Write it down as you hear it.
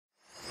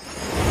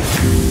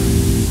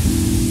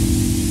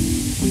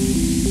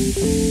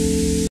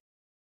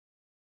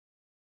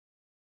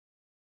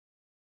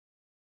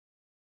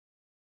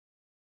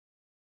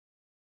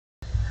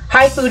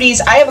Hi foodies,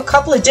 I have a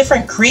couple of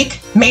different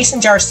Greek mason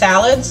jar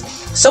salads,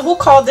 so we'll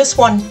call this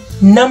one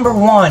number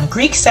one,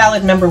 Greek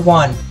salad number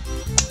one.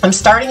 I'm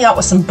starting out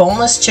with some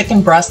boneless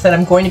chicken breasts that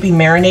I'm going to be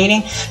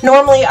marinating.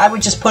 Normally I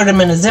would just put them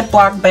in a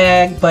Ziploc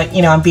bag, but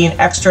you know, I'm being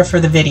extra for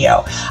the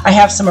video. I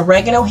have some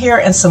oregano here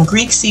and some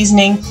Greek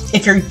seasoning.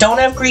 If you don't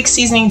have Greek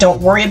seasoning,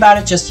 don't worry about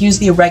it, just use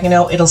the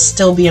oregano, it'll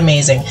still be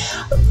amazing.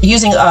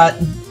 Using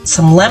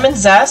some lemon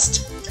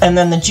zest, and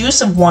then the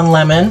juice of 1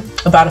 lemon,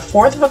 about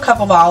 1/4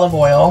 cup of olive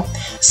oil,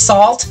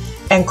 salt,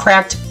 and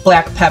cracked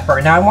black pepper.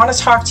 Now I want to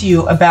talk to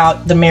you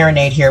about the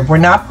marinade here. We're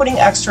not putting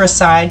extra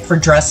aside for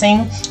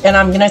dressing, and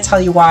I'm going to tell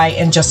you why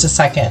in just a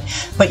second.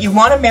 But you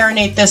want to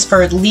marinate this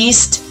for at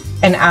least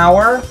an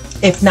hour,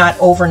 if not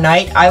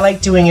overnight. I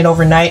like doing it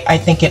overnight. I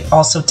think it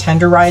also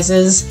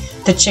tenderizes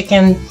the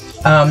chicken,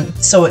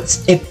 so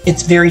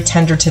it's very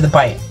tender to the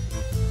bite.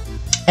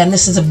 And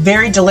this is a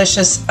very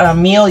delicious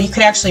meal. You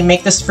could actually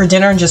make this for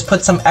dinner and just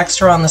put some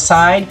extra on the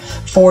side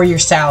for your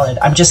salad.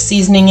 I'm just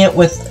seasoning it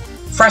with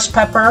fresh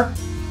pepper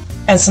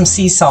and some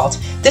sea salt.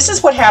 This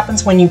is what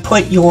happens when you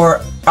put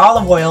your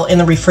olive oil in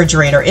the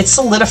refrigerator. It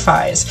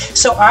solidifies.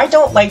 So I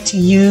don't like to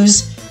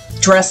use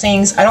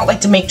dressings. I don't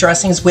like to make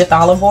dressings with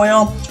olive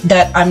oil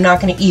that I'm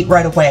not going to eat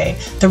right away.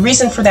 The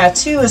reason for that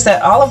too is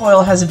that olive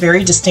oil has a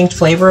very distinct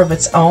flavor of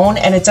its own,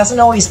 and it doesn't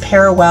always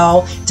pair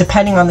well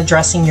depending on the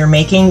dressing you're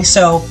making.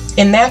 So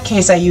in that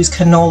case I use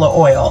canola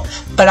oil,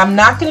 but I'm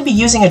not going to be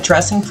using a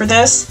dressing for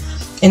this.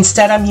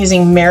 Instead I'm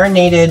using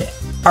marinated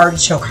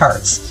artichoke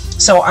hearts.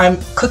 So I'm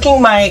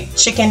cooking my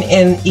chicken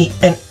in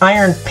an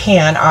iron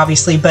pan,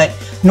 obviously, but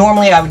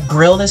normally I would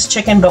grill this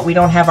chicken, but we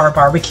don't have our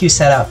barbecue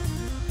set up.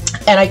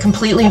 And I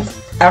completely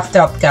effed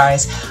up,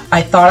 guys.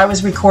 I thought I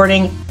was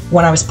recording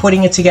when I was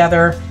putting it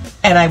together,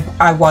 and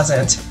I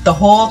wasn't. The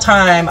whole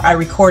time I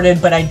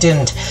recorded, but I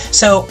didn't.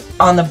 So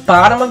on the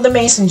bottom of the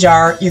mason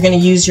jar, you're going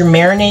to use your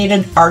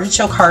marinated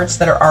artichoke hearts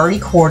that are already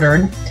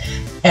quartered.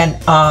 And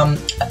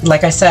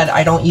like I said,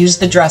 I don't use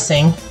the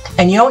dressing.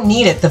 And you don't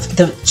need it.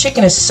 The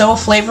chicken is so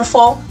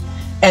flavorful.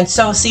 And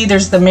so see,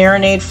 there's the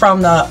marinade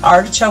from the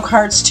artichoke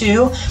hearts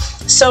too.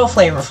 So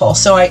flavorful.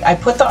 So I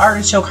put the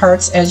artichoke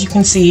hearts, as you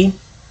can see.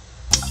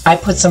 I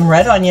put some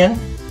red onion,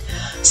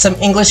 some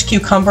English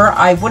cucumber.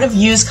 I would have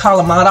used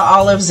Kalamata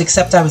olives,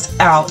 except I was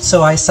out,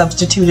 so I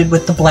substituted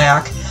with the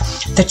black.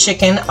 The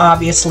chicken,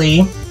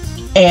 obviously.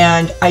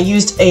 And I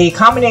used a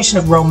combination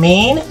of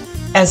romaine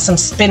and some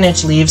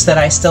spinach leaves that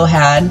I still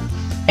had,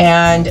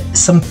 and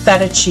some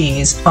feta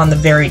cheese on the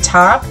very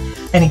top.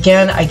 And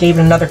again, I gave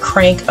it another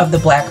crank of the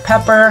black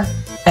pepper,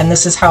 and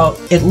this is how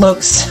it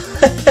looks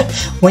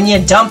when you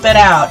dump it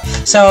out.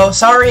 So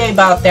sorry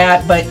about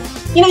that, but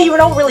you know, you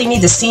don't really need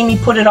to see me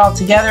put it all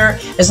together.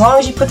 As long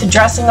as you put the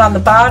dressing on the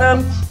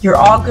bottom, you're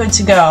all good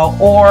to go,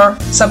 or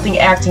something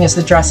acting as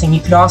the dressing.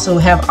 You could also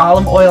have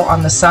olive oil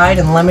on the side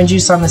and lemon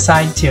juice on the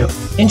side too.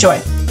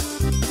 Enjoy.